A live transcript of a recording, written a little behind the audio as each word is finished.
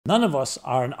None of us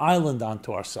are an island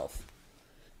unto ourselves.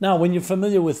 Now, when you're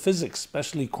familiar with physics,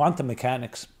 especially quantum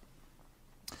mechanics,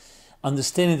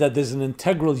 understanding that there's an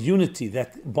integral unity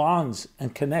that bonds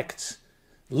and connects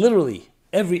literally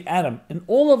every atom in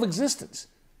all of existence,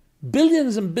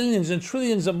 billions and billions and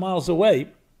trillions of miles away,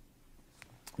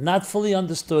 not fully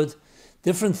understood,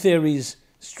 different theories,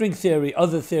 string theory,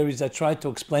 other theories that try to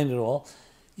explain it all,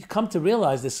 you come to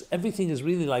realize this, everything is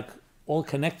really like all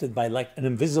connected by like an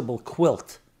invisible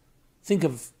quilt. Think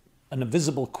of an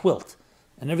invisible quilt,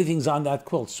 and everything's on that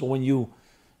quilt. So when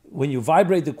you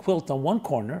vibrate the quilt on one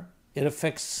corner, it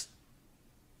affects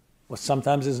what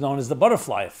sometimes is known as the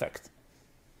butterfly effect.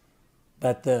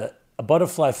 That a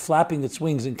butterfly flapping its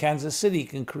wings in Kansas City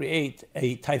can create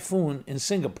a typhoon in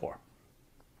Singapore.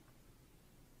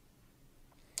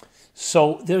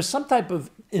 So there's some type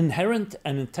of inherent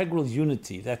and integral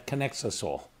unity that connects us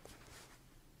all.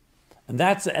 And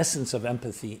that's the essence of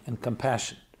empathy and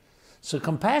compassion. So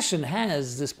compassion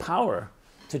has this power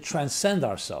to transcend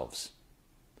ourselves.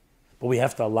 But we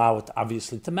have to allow it,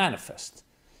 obviously, to manifest.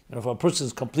 If a person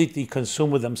is completely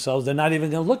consumed with themselves, they're not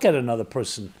even going to look at another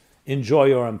person in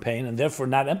joy or in pain, and therefore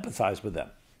not empathize with them.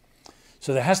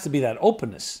 So there has to be that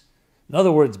openness. In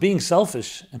other words, being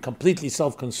selfish and completely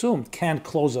self-consumed can't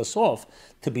close us off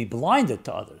to be blinded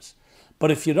to others. But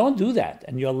if you don't do that,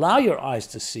 and you allow your eyes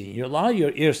to see, you allow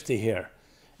your ears to hear,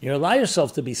 you allow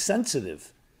yourself to be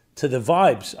sensitive to the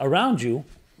vibes around you,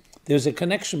 there's a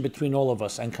connection between all of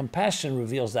us, and compassion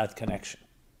reveals that connection.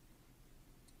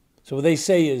 So what they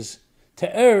say is,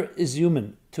 to err is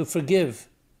human, to forgive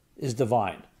is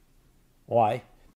divine. Why?